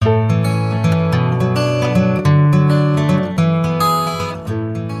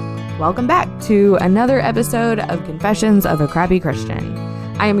welcome back to another episode of Confessions of a Crappy Christian.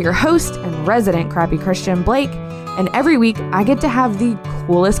 I am your host and resident crappy Christian, Blake, and every week I get to have the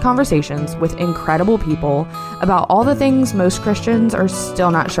coolest conversations with incredible people about all the things most Christians are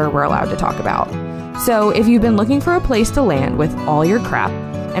still not sure we're allowed to talk about. So if you've been looking for a place to land with all your crap,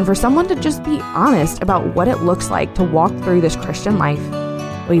 and for someone to just be honest about what it looks like to walk through this Christian life,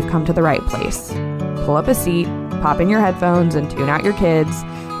 well, you've come to the right place. Pull up a seat, pop in your headphones, and tune out your kids,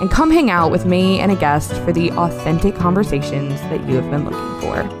 and come hang out with me and a guest for the authentic conversations that you have been looking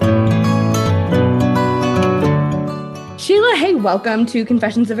for. Sheila, hey, welcome to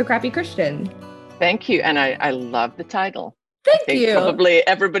Confessions of a Crappy Christian. Thank you, and I love the title. Thank you. Probably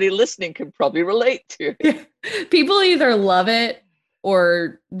everybody listening can probably relate to it. People either love it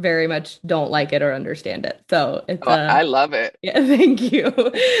or very much don't like it or understand it. So it's I love it. Yeah, thank you.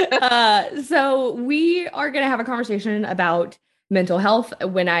 So we are going to have a conversation about mental health.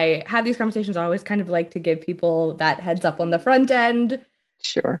 When I have these conversations, I always kind of like to give people that heads up on the front end.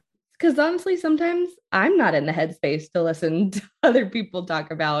 Sure. Because honestly, sometimes I'm not in the headspace to listen to other people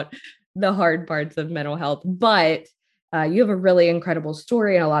talk about the hard parts of mental health. But you have a really incredible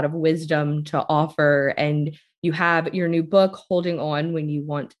story and a lot of wisdom to offer. And you have your new book, Holding On When You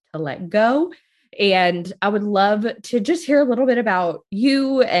Want to Let Go. And I would love to just hear a little bit about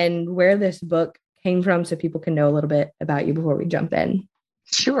you and where this book came from so people can know a little bit about you before we jump in.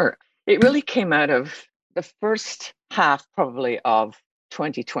 Sure. It really came out of the first half probably of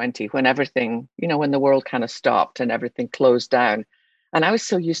 2020 when everything, when the world kind of stopped and everything closed down. And I was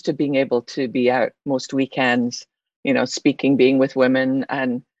so used to being able to be out most weekends, speaking, being with women.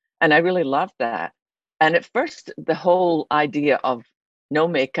 And I really loved that. And at first, the whole idea of no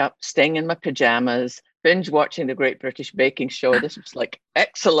makeup, staying in my pajamas, binge watching the Great British Baking Show, this was like,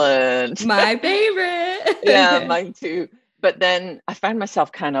 excellent. My favorite. Yeah, mine too. But then I found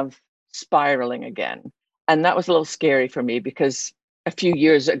myself kind of spiraling again. And that was a little scary for me because a few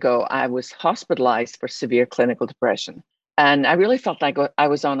years ago, I was hospitalized for severe clinical depression. And I really felt like I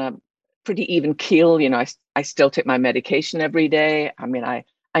was on a pretty even keel. I still take my medication every day. I mean,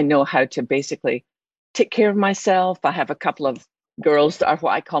 I know how to basically take care of myself. I have a couple of girls that are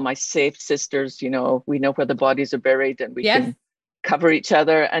what I call my safe sisters. We know where the bodies are buried and we can cover each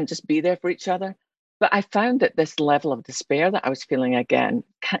other and just be there for each other. But I found that this level of despair that I was feeling again,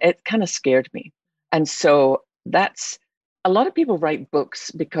 it kind of scared me. And so that's a lot of people write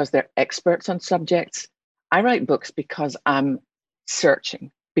books because they're experts on subjects. I write books because I'm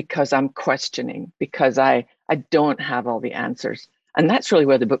searching, because I'm questioning, because I don't have all the answers. And that's really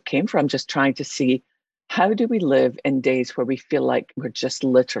where the book came from, just trying to see, how do we live in days where we feel like we're just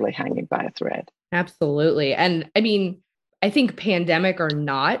literally hanging by a thread? Absolutely. And I mean, I think pandemic or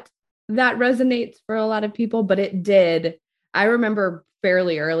not, that resonates for a lot of people, but it did. I remember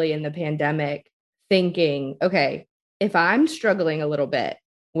fairly early in the pandemic thinking, okay, if I'm struggling a little bit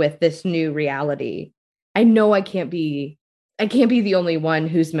with this new reality, I know I can't be the only one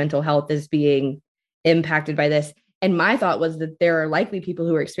whose mental health is being impacted by this. And my thought was that there are likely people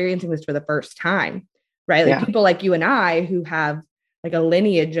who are experiencing this for the first time. Right? Like people like you and I who have like a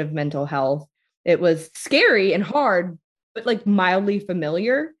lineage of mental health. It was scary and hard, but like mildly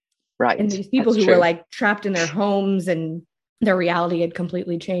familiar. Right. And these people who were like trapped in their homes and their reality had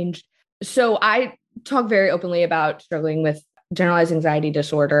completely changed. So I talk very openly about struggling with generalized anxiety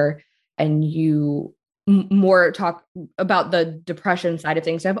disorder, and you more talk about the depression side of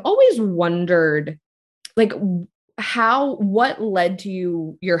things. I've always wondered, like, what led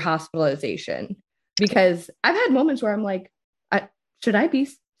to your hospitalization? Because I've had moments where I'm like, should I be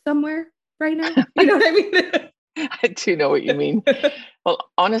somewhere right now? You know what I mean? I do know what you mean. Well,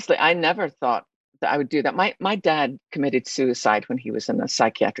 honestly, I never thought that I would do that. My dad committed suicide when he was in a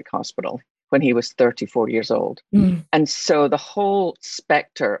psychiatric hospital when he was 34 years old. Mm. And so the whole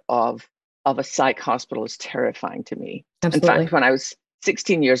specter of a psych hospital is terrifying to me. Absolutely. In fact, when I was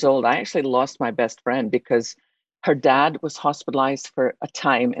 16 years old, I actually lost my best friend because her dad was hospitalized for a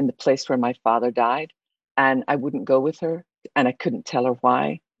time in the place where my father died, and I wouldn't go with her, and I couldn't tell her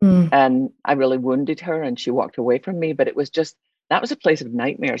why. Mm. And I really wounded her, and she walked away from me. But it was that was a place of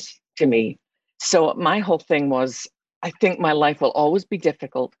nightmares to me. So my whole thing was, I think my life will always be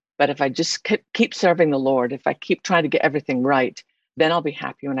difficult, but if I just keep serving the Lord, if I keep trying to get everything right, then I'll be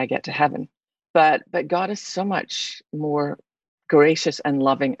happy when I get to heaven. But God is so much more gracious and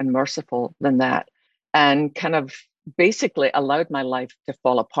loving and merciful than that. And kind of basically allowed my life to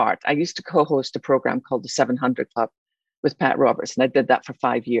fall apart. I used to co-host a program called the 700 Club with Pat Roberts, and I did that for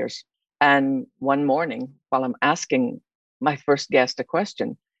 5 years. And one morning, while I'm asking my first guest a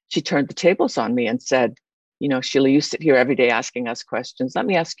question, she turned the tables on me and said, Sheila, you sit here every day asking us questions. Let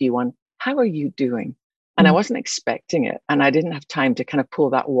me ask you one. How are you doing? And I wasn't expecting it. And I didn't have time to kind of pull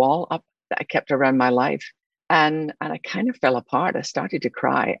that wall up that I kept around my life. And I kind of fell apart. I started to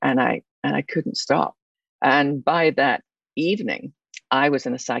cry and I couldn't stop. And by that evening, I was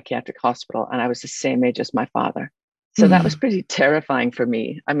in a psychiatric hospital and I was the same age as my father. So that was pretty terrifying for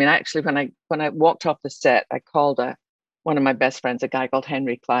me. I mean, actually, when I walked off the set, I called one of my best friends, a guy called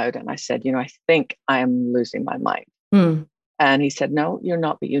Henry Cloud, and I said, I think I am losing my mind. And he said, no, you're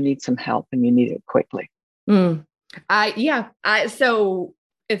not, but you need some help and you need it quickly. So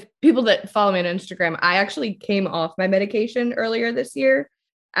if people that follow me on Instagram, I actually came off my medication earlier this year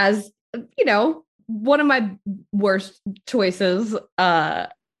as, one of my worst choices. Been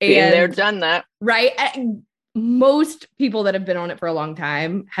there, done that. Right. Most people that have been on it for a long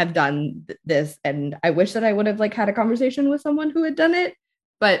time have done this. And I wish that I would have had a conversation with someone who had done it,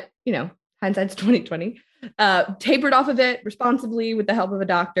 but hindsight's 2020, tapered off of it responsibly with the help of a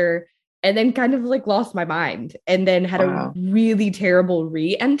doctor, and then kind of lost my mind, and then had a really terrible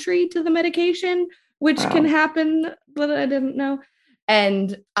re-entry to the medication, which can happen, but I didn't know.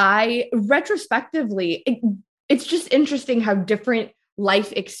 And I retrospectively, it's just interesting how different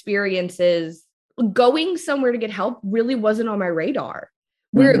life experiences, going somewhere to get help really wasn't on my radar,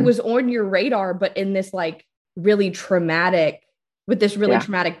 where it was on your radar, but in this really traumatic, with this really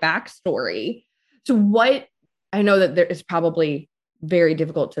traumatic backstory. So I know that there is probably very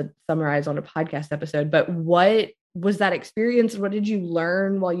difficult to summarize on a podcast episode, but what was that experience? What did you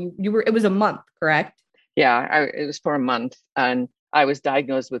learn while you were, it was a month, correct? Yeah, it was for a month. And I was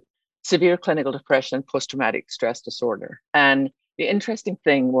diagnosed with severe clinical depression and post-traumatic stress disorder. And the interesting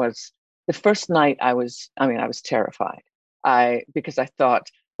thing was, the first night I was terrified. Because I thought,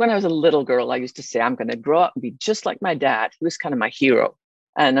 when I was a little girl, I used to say, I'm going to grow up and be just like my dad. He was kind of my hero.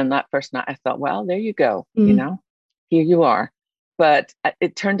 And on that first night, I thought, well, there you go. Here you are. But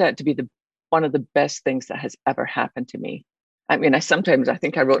it turned out to be one of the best things that has ever happened to me. I mean, I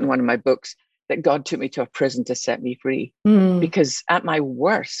think I wrote in one of my books that God took me to a prison to set me free. Because at my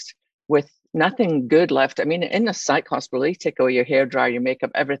worst, with nothing good left, I mean, in a psych hospital, they take away your hair dryer, your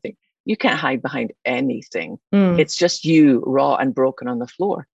makeup, everything. You can't hide behind anything. It's just you, raw and broken on the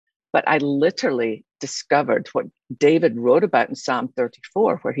floor. But I literally discovered what David wrote about in Psalm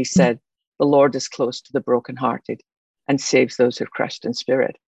 34, where he said, the Lord is close to the brokenhearted and saves those who are crushed in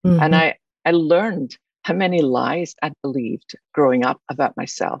spirit. And I learned how many lies I'd believed growing up about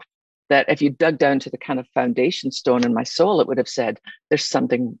myself, that if you dug down to the kind of foundation stone in my soul, it would have said, there's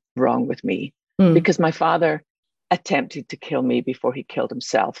something wrong with me. Because my father attempted to kill me before he killed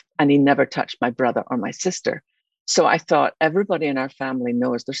himself, and he never touched my brother or my sister. So I thought, everybody in our family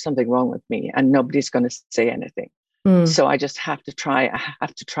knows there's something wrong with me and nobody's going to say anything. So I just have to try. I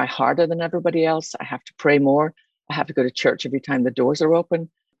have to try harder than everybody else. I have to pray more. I have to go to church every time the doors are open.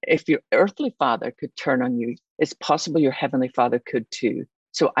 If your earthly father could turn on you, it's possible your heavenly father could too.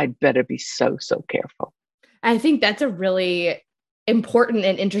 So I'd better be so careful. I think that's a really important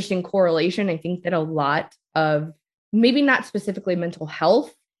and interesting correlation. I think that a lot of, maybe not specifically mental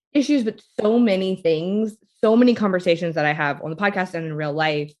health issues, but so many things, so many conversations that I have on the podcast and in real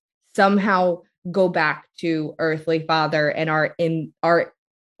life somehow go back to earthly father and our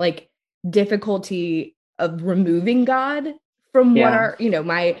difficulty of removing God from what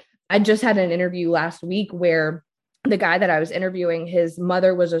I just had an interview last week where the guy that I was interviewing, his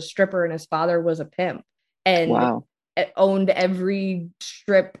mother was a stripper and his father was a pimp, and owned every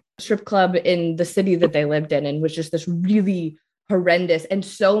strip club in the city that they lived in, and was just this really horrendous. And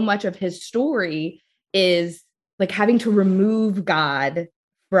so much of his story is having to remove God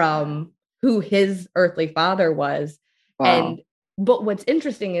from who his earthly father was. But what's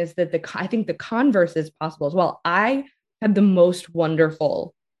interesting is that I think the converse is possible as well. I had the most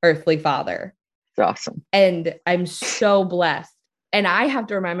wonderful earthly father. It's awesome. And I'm so blessed. And I have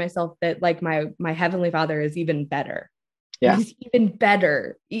to remind myself that my heavenly father is even better. Yeah. He's even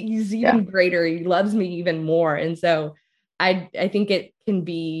better. He's even greater. He loves me even more. And so I think it can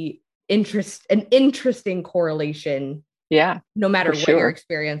be an interesting correlation. Yeah. No matter what your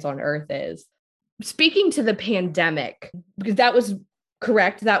experience on earth is. Speaking to the pandemic, because that was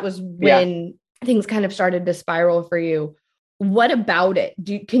correct. That was when things kind of started to spiral for you. What about it?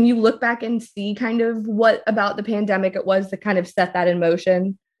 Can you look back and see kind of what about the pandemic it was that kind of set that in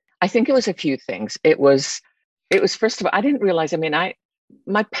motion? I think it was a few things. It was first of all, I didn't realize,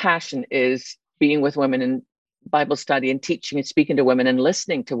 my passion is being with women in Bible study and teaching and speaking to women and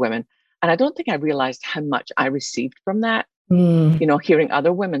listening to women. And I don't think I realized how much I received from that, hearing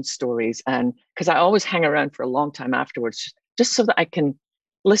other women's stories. And because I always hang around for a long time afterwards, just so that I can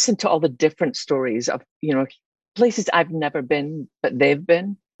listen to all the different stories of, places I've never been, but they've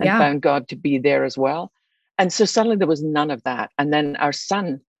been, and found God to be there as well. And so suddenly there was none of that. And then our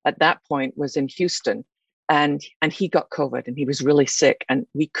son at that point was in Houston, and he got COVID and he was really sick and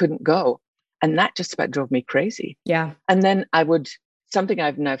we couldn't go. And that just about drove me crazy. Yeah. And then something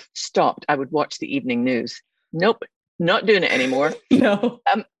I've now stopped, I would watch the evening news. Nope, not doing it anymore. No.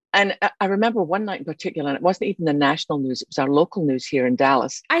 And I remember one night in particular, and it wasn't even the national news, it was our local news here in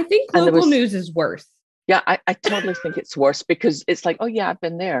Dallas. I think local news is worse. Yeah, I totally think it's worse because it's like, oh yeah, I've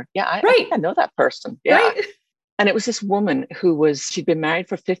been there. Yeah, I think I know that person. Yeah. Right. And it was this woman she'd been married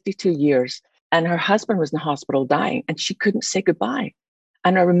for 52 years and her husband was in the hospital dying and she couldn't say goodbye.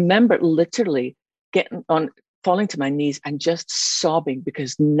 And I remember literally falling to my knees and just sobbing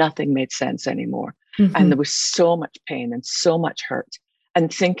because nothing made sense anymore. Mm-hmm. And there was so much pain and so much hurt,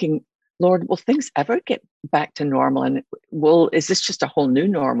 and thinking, Lord, will things ever get back to normal? And is this just a whole new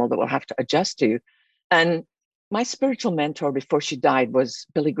normal that we'll have to adjust to? And my spiritual mentor before she died was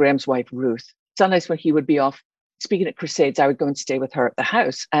Billy Graham's wife, Ruth. Sometimes when he would be off speaking at crusades, I would go and stay with her at the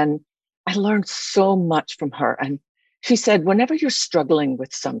house. And I learned so much from her. And she said, whenever you're struggling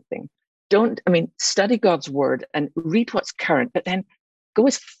with something, study God's word and read what's current, but then go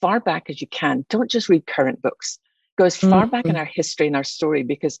as far back as you can. Don't just read current books. Go as far back in our history and our story,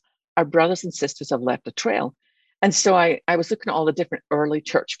 because our brothers and sisters have left a trail. And so I was looking at all the different early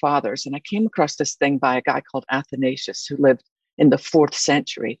church fathers, and I came across this thing by a guy called Athanasius, who lived in the 4th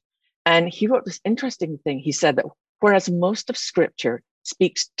century. And he wrote this interesting thing. He said that whereas most of scripture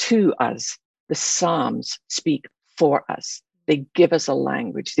speaks to us, the Psalms speak for us. They give us a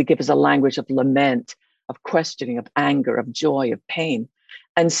language. They give us a language of lament, of questioning, of anger, of joy, of pain.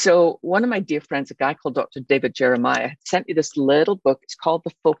 And so one of my dear friends, a guy called Dr. David Jeremiah, had sent me this little book. It's called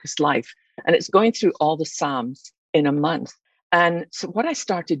The Focused Life. And it's going through all the Psalms in a month. And so what I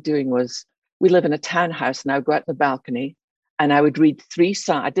started doing was, we live in a townhouse, and I would go out on the balcony and I would read 3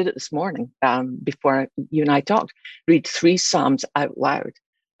 Psalms. I did it this morning before you and I talked, read 3 Psalms out loud.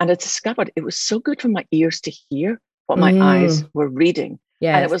 And I discovered it was so good for my ears to hear what my eyes were reading.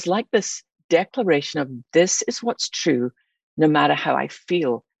 Yes. And it was like this declaration of, this is what's true, no matter how I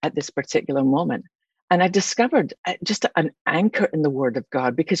feel at this particular moment. And I discovered just an anchor in the word of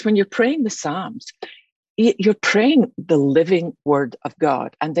God, because when you're praying the Psalms, you're praying the living word of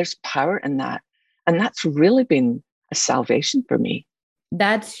God, and there's power in that. And that's really been a salvation for me.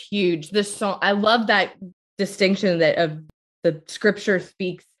 That's huge. I love that distinction that of the scripture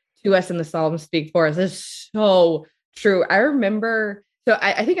speaks to us and the Psalms speak for us. It's so true. I remember, so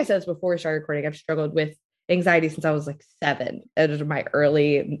I think I said this before we started recording, I've struggled with anxiety since I was like 7. Those are my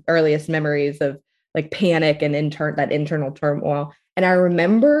earliest memories of like panic and that internal turmoil. And I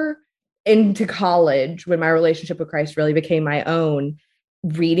remember into college, when my relationship with Christ really became my own,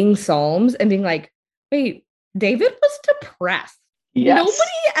 reading Psalms and being like, wait, David was depressed. Yes.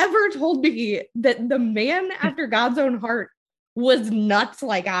 Nobody ever told me that the man after God's own heart was nuts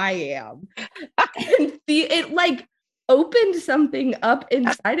like I am. And it like opened something up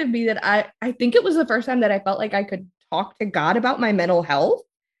inside of me that I think it was the first time that I felt like I could talk to God about my mental health.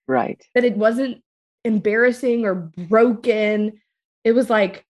 Right. That it wasn't embarrassing or broken. It was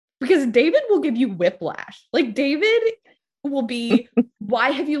like, because David will give you whiplash. Like David will be, why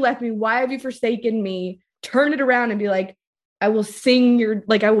have you left me? Why have you forsaken me? Turn it around and be like, I will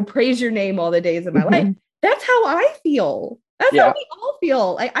I will praise your name all the days of my life. That's how I feel. That's how we all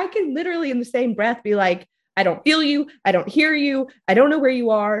feel. Like I can literally in the same breath be like, I don't feel you. I don't hear you. I don't know where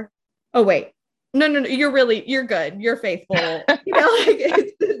you are. Oh, wait. No. You're good. You're faithful.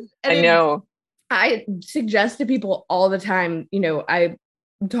 I know. I suggest to people all the time, I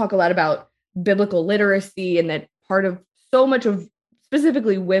talk a lot about biblical literacy, and that part of so much of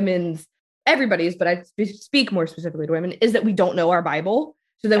specifically everybody's, but I speak more specifically to women, is that we don't know our Bible.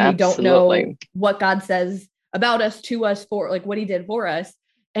 So then we don't know what God says about us, to us, for like what he did for us.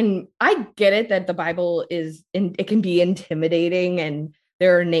 And I get it that the Bible it can be intimidating, and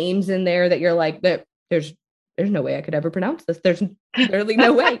there are names in there that you're like, that there's no way I could ever pronounce this. There's literally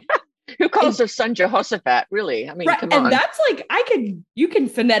no way. Who calls their son Jehoshaphat? Really? I mean, right, come on. And that's like, you can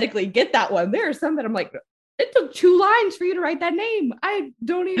phonetically get that one. There are some that I'm like, it took 2 lines for you to write that name. I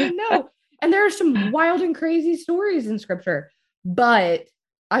don't even know. And there are some wild and crazy stories in scripture, but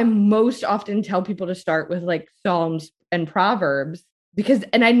I most often tell people to start with like Psalms and Proverbs, because,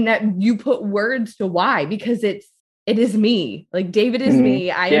 and you put words to why, because it is me. Like David is me.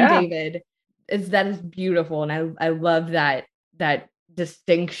 I am David. That is beautiful. And I love that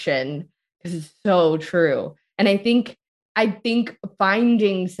distinction, because it's so true. And I think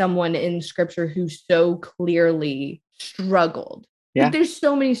finding someone in scripture who so clearly struggled Yeah. Like, there's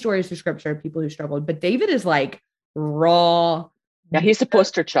so many stories through scripture of people who struggled, but David is like raw. Yeah, he's the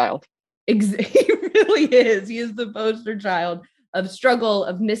poster child. He really is. He is the poster child of struggle,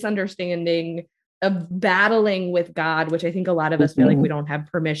 of misunderstanding, of battling with God, which I think a lot of us feel like we don't have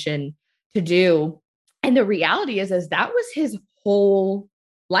permission to do. And the reality is that was his whole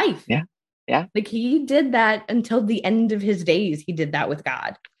life. Yeah. Yeah. Like, he did that until the end of his days. He did that with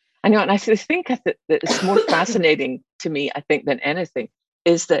God. I know. And I think that it's more fascinating to me, I think, than anything,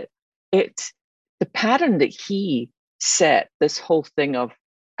 is that the pattern that he set, this whole thing of,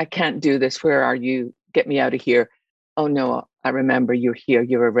 I can't do this. Where are you? Get me out of here. Oh, no, I remember you're here.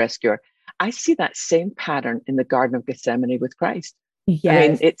 You're a rescuer. I see that same pattern in the Garden of Gethsemane with Christ. Yes. I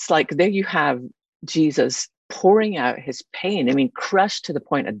mean, it's like there you have Jesus pouring out his pain. I mean, crushed to the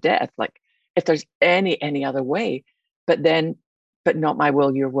point of death. Like, if there's any other way, but not my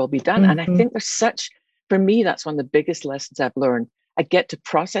will, your will be done. And I think for me, that's one of the biggest lessons I've learned. I get to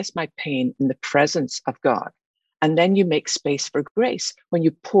process my pain in the presence of God. And then you make space for grace when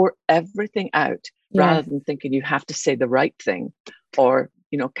you pour everything out, rather than thinking you have to say the right thing or,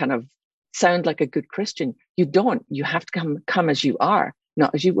 kind of sound like a good Christian. You don't. You have to come as you are,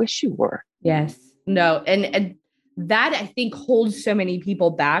 not as you wish you were. Yes. No. And that, I think, holds so many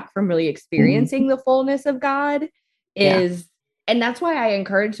people back from really experiencing the fullness of God and that's why I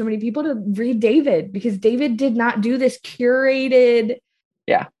encourage so many people to read David, because David did not do this curated,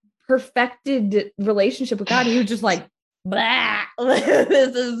 perfected relationship with God. He was just like, blah,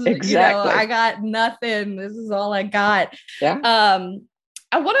 this is, exactly. I got nothing. This is all I got. Yeah.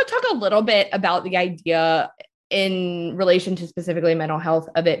 I want to talk a little bit about the idea in relation to specifically mental health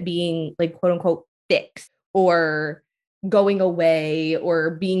of it being like, quote unquote, fixed or going away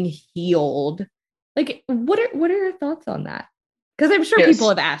or being healed. Like, what are your thoughts on that? Because I'm sure people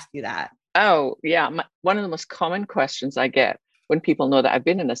have asked you that. Oh, yeah. One of the most common questions I get when people know that I've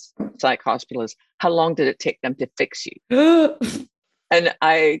been in a psych hospital is, how long did it take them to fix you? And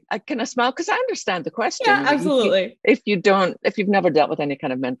I kind of smile because I understand the question. Yeah, absolutely. If you've never dealt with any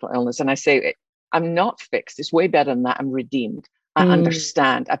kind of mental illness, and I say, I'm not fixed. It's way better than that. I'm redeemed. I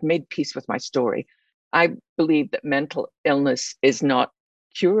understand. I've made peace with my story. I believe that mental illness is not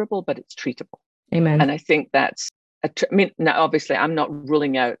curable, but it's treatable. Amen. And I think that's, now obviously I'm not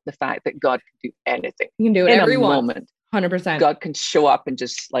ruling out the fact that God can do anything. You can do it in every a moment. 100%. God can show up and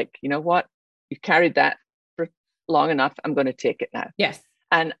just like, you know what? You carried that for long enough. I'm going to take it now. Yes.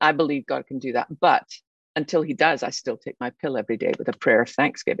 And I believe God can do that. But until he does, I still take my pill every day with a prayer of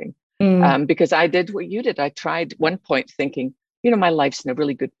thanksgiving. Because I did what you did. I tried one point thinking, my life's in a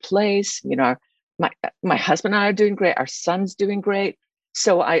really good place. My husband and I are doing great. Our son's doing great.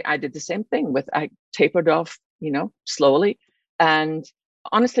 So I did the same thing I tapered off, slowly. And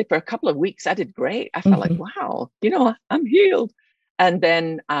honestly, for a couple of weeks, I did great. I felt like, wow, I'm healed. And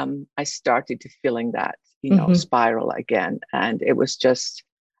then I started to feeling that, spiral again. And it was just,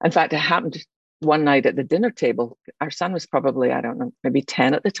 in fact, it happened one night at the dinner table. Our son was probably, I don't know, maybe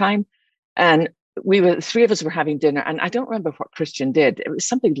 10 at the time. And the three of us were having dinner. And I don't remember what Christian did. It was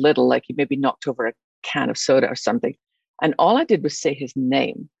something little, like he maybe knocked over a can of soda or something. And all I did was say his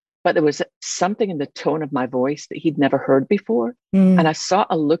name. But there was something in the tone of my voice that he'd never heard before. And I saw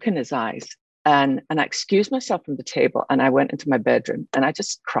a look in his eyes. And I excused myself from the table and I went into my bedroom and I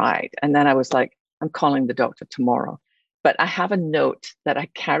just cried. And then I was like, I'm calling the doctor tomorrow. But I have a note that I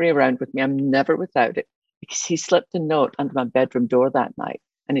carry around with me. I'm never without it, because he slipped a note under my bedroom door that night.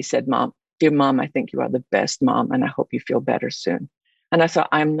 And he said, dear mom, I think you are the best mom. And I hope you feel better soon. And I thought,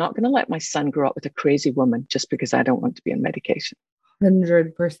 I'm not going to let my son grow up with a crazy woman just because I don't want to be on medication.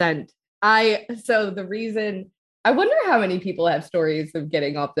 100%. So the reason, I wonder how many people have stories of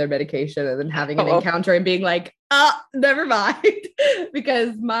getting off their medication and then having an encounter and being like, never mind.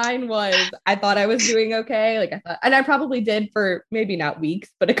 Because mine was, I thought I was doing okay. And I probably did for maybe not weeks,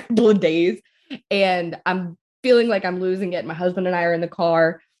 but a couple of days. And I'm feeling like I'm losing it. My husband and I are in the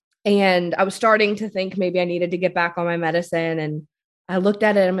car and I was starting to think maybe I needed to get back on my medicine. And I looked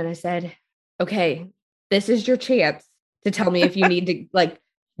at him and I said, okay, this is your chance to tell me if you need to,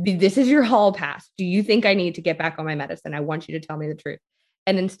 this is your hall pass. Do you think I need to get back on my medicine? I want you to tell me the truth.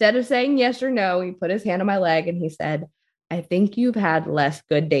 And instead of saying yes or no, he put his hand on my leg and he said, I think you've had less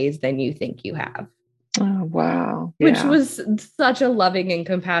good days than you think you have. Oh, wow. Yeah. Which was such a loving and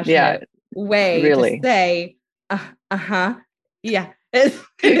compassionate way to say, yeah.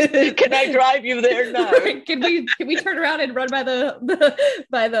 Can I drive you there now? Can we turn around and run by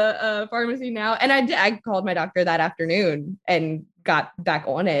the pharmacy now? And I called my doctor that afternoon and got back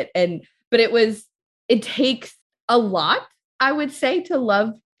on it. But it takes a lot, I would say, to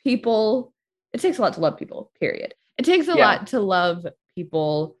love people. It takes a lot to love people, period. It takes a lot to love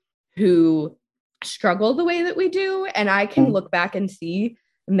people who struggle the way that we do. And I can look back and see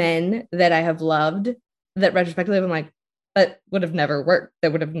men that I have loved that retrospectively I'm like, that would have never worked.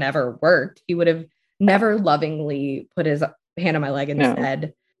 That would have never worked. He would have never lovingly put his hand on my leg and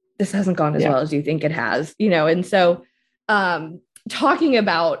said, this hasn't gone as well as you think it has, And so talking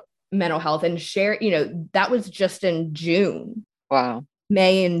about mental health and share, that was just in June. Wow.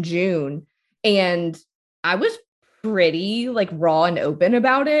 May and June. And I was pretty like raw and open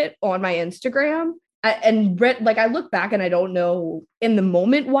about it on my Instagram. I look back and I don't know in the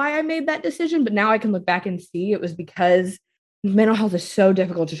moment why I made that decision, but now I can look back and see it was because mental health is so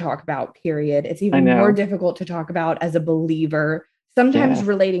difficult to talk about, period. It's even more difficult to talk about as a believer. Sometimes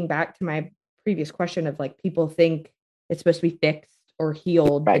relating back to my previous question of like, people think it's supposed to be fixed or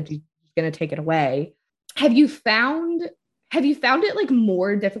healed, but you're going to take it away. Have you found it like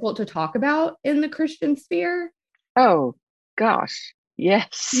more difficult to talk about in the Christian sphere? Oh, gosh.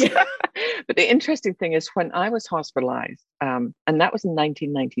 Yes. Yeah. But the interesting thing is when I was hospitalized, and that was in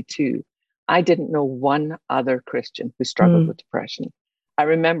 1992, I didn't know one other Christian who struggled with depression. I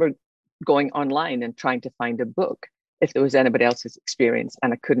remember going online and trying to find a book if there was anybody else's experience,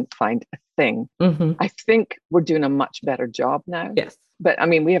 and I couldn't find a thing. I think we're doing a much better job now. Yes. But I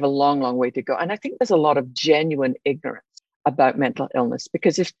mean, we have a long, long way to go. And I think there's a lot of genuine ignorance about mental illness,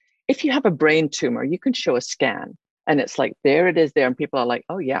 because if you have a brain tumor, you can show a scan and it's like, there it is there. And people are like,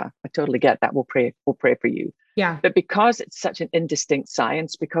 oh yeah, I totally get that. We'll pray for you. Yeah. But because it's such an indistinct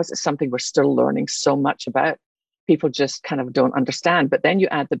science, because it's something we're still learning so much about, people just kind of don't understand. But then you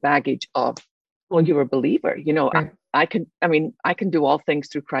add the baggage of, well, you're a believer, right. I can do all things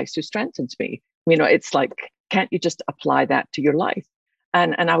through Christ who strengthens me. It's like, can't you just apply that to your life?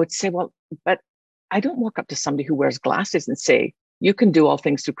 And I would say, well, but I don't walk up to somebody who wears glasses and say, you can do all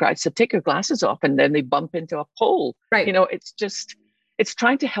things through Christ, so take your glasses off, and then they bump into a pole. Right. It's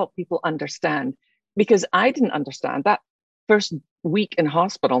trying to help people understand, because I didn't understand that first week in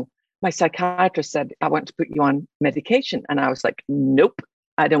hospital. My psychiatrist said, I want to put you on medication. And I was like, nope,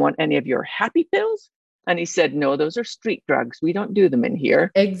 I don't want any of your happy pills. And he said, no, those are street drugs. We don't do them in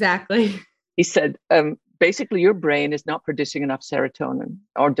here. Exactly. He said, basically your brain is not producing enough serotonin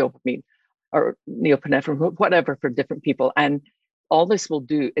or dopamine or norepinephrine, whatever, for different people. And all this will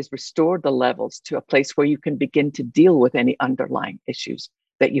do is restore the levels to a place where you can begin to deal with any underlying issues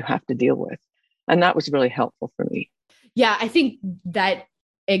that you have to deal with. And that was really helpful for me. Yeah, I think that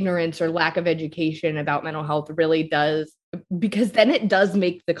ignorance or lack of education about mental health really does, because then it does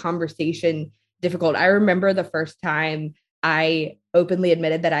make the conversation difficult. I remember the first time I openly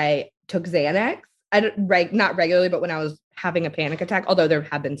admitted that I took Xanax. Not regularly, but when I was having a panic attack, although there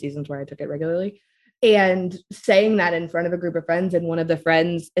have been seasons where I took it regularly, and saying that in front of a group of friends, and one of the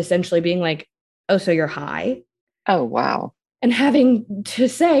friends essentially being like, oh, so you're high? Oh, wow. And having to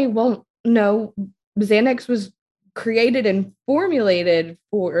say, well, no, Xanax was created and formulated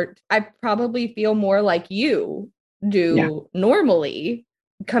for, I probably feel more like you do normally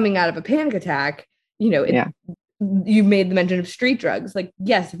coming out of a panic attack. You made the mention of street drugs. Like,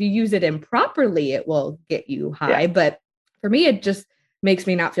 yes, if you use it improperly, it will get you high. Yeah. But for me, it just makes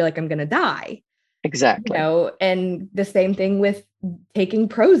me not feel like I'm going to die. Exactly. And the same thing with taking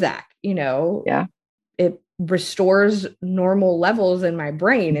Prozac, it restores normal levels in my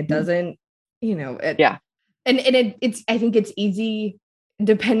brain. It doesn't, And it's, I think it's easy,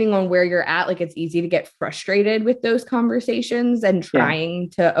 depending on where you're at, like it's easy to get frustrated with those conversations and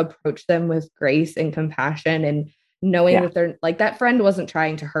trying to approach them with grace and compassion and knowing that they're like, that friend wasn't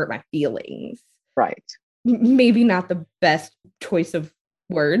trying to hurt my feelings. Right. Maybe not the best choice of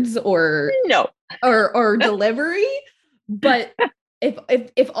words or delivery, but if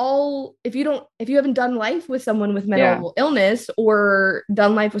you haven't done life with someone with mental illness or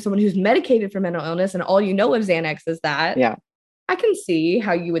done life with someone who's medicated for mental illness and all you know of Xanax is that, I can see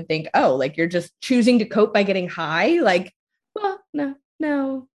how you would think, oh, like you're just choosing to cope by getting high. Like, well,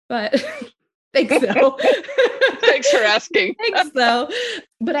 no, but thanks though. Thanks for asking. Thanks though.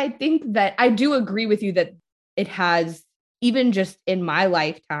 But I think that I do agree with you that it has, even just in my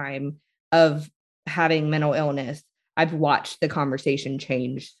lifetime of having mental illness, I've watched the conversation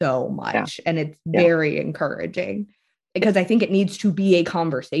change so much, and it's very encouraging, because I think it needs to be a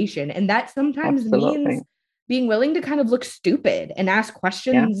conversation, and that sometimes means being willing to kind of look stupid and ask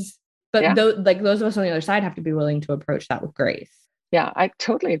questions. But those of us on the other side have to be willing to approach that with grace. Yeah, I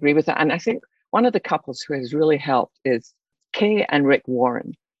totally agree with that. And I think one of the couples who has really helped is Kay and Rick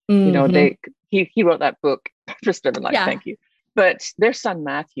Warren. He wrote that book, First Driven Life. Thank you. But their son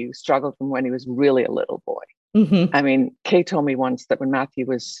Matthew struggled from when he was really a little boy. I mean, Kay told me once that when Matthew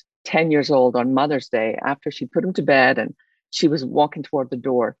was 10 years old on Mother's Day, after she put him to bed and she was walking toward the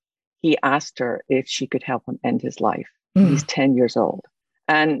door, he asked her if she could help him end his life. He's 10 years old.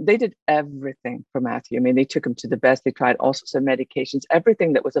 And they did everything for Matthew. I mean, they took him to the best. They tried all sorts of medications,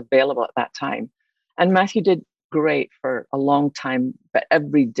 everything that was available at that time. And Matthew did great for a long time, but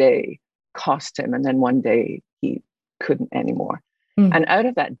every day cost him. And then one day he couldn't anymore. And out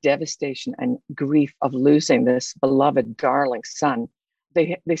of that devastation and grief of losing this beloved, darling son,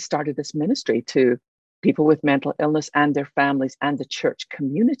 they started this ministry to people with mental illness and their families and the church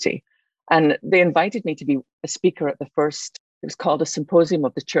community. And they invited me to be a speaker at the first, it was called a Symposium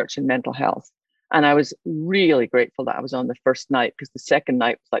of the Church in Mental Health. And I was really grateful that I was on the first night, because the second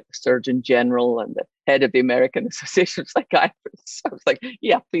night was like the Surgeon General and the head of the American Association of Psychiatrists. I was like,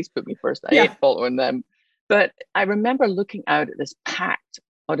 yeah, please put me first. I hate following them. But I remember looking out at this packed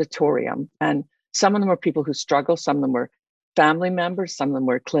auditorium, and some of them were people who struggle, some of them were family members, some of them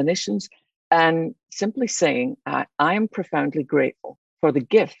were clinicians, and simply saying, I am profoundly grateful for the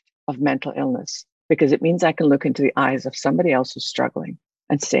gift of mental illness, because it means I can look into the eyes of somebody else who's struggling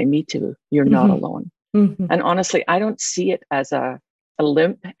and say, me too, you're not alone. And honestly, I don't see it as a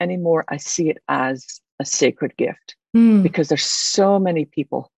limp anymore. I see it as a sacred gift, because there's so many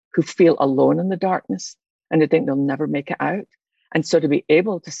people who feel alone in the darkness and they think they'll never make it out. And so to be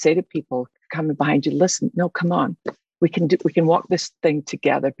able to say to people coming behind you, listen, no, come on, we can walk this thing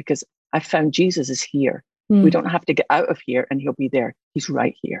together, because I found Jesus is here. We don't have to get out of here and he'll be there. He's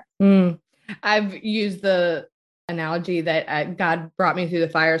right here. I've used the analogy that God brought me through the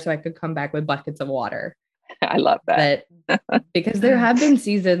fire so I could come back with buckets of water. I love that. Because there have been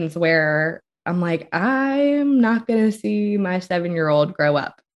seasons where I'm like, I'm not going to see my 7-year-old grow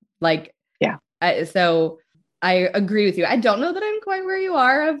up. Like, so I agree with you. I don't know that I'm quite where you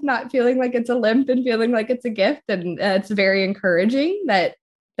are of not feeling like it's a limp and feeling like it's a gift. And it's very encouraging that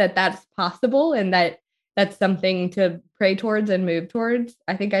that's possible, and that's something to pray towards and move towards.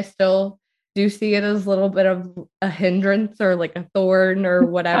 I think I still do see it as a little bit of a hindrance or like a thorn or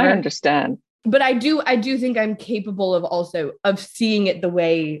whatever. I understand. But I do think I'm capable of seeing it the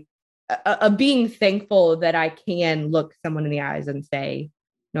way of being thankful that I can look someone in the eyes and say,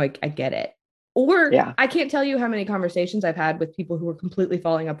 no, I get it. Or I can't tell you how many conversations I've had with people who were completely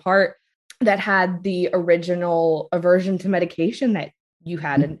falling apart that had the original aversion to medication that you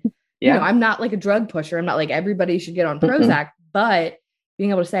had. And, you know, I'm not like a drug pusher. I'm not like everybody should get on Prozac, but being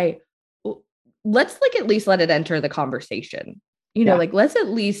able to say, let's like at least let it enter the conversation, you know, like let's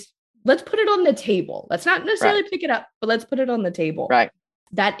put it on the table. Let's not necessarily pick it up, but let's put it on the table. Right.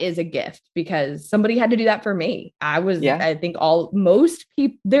 That is a gift, because somebody had to do that for me. I think most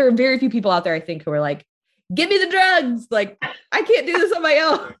people, there are very few people out there, I think, who are like, give me the drugs. Like, I can't do this on my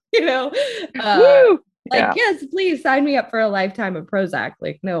own, you know? Yes, please sign me up for a lifetime of Prozac.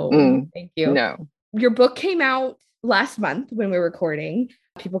 Like, no, thank you. No. Your book came out last month when we were recording.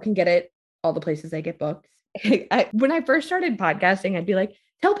 People can get it all the places they get books. When I first started podcasting, I'd be like,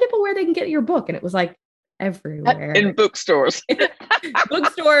 tell people where they can get your book. And it was like everywhere. In bookstores.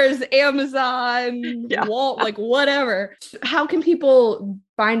 Bookstores, Amazon, Walt, like whatever. How can people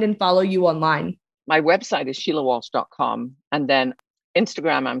find and follow you online? My website is SheilaWalsh.com. And then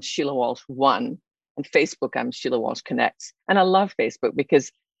Instagram, I'm Sheila Walsh 1. And Facebook, I'm Sheila Walsh Connects. And I love Facebook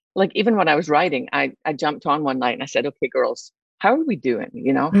because, like, even when I was writing, I jumped on one night and I said, okay, girls, how are we doing?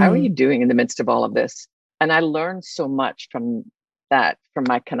 You know, how are you doing in the midst of all of this? And I learned so much from that, from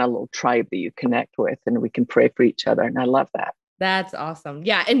my kind of little tribe that you connect with, and we can pray for each other. And I love that. That's awesome.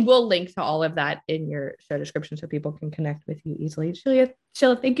 Yeah. And we'll link to all of that in your show description so people can connect with you easily.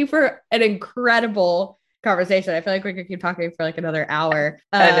 Sheila, thank you for an incredible conversation. I feel like we could keep talking for like another hour.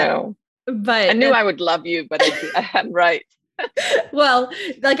 I know. But I knew I would love you, but I'm right. Well,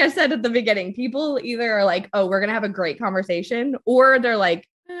 like I said at the beginning, people either are like, oh, we're going to have a great conversation, or they're like,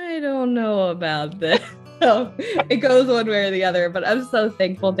 I don't know about this. So it goes one way or the other, but I'm so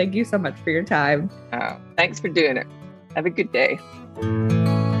thankful. Thank you so much for your time. Oh, thanks for doing it. Have a good day.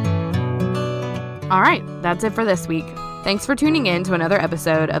 All right, that's it for this week. Thanks for tuning in to another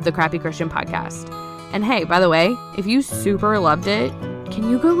episode of the Crappy Christian Podcast. And hey, by the way, if you super loved it, can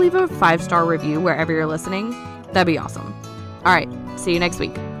you go leave a 5-star review wherever you're listening? That'd be awesome. All right, see you next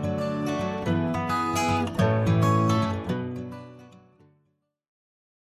week.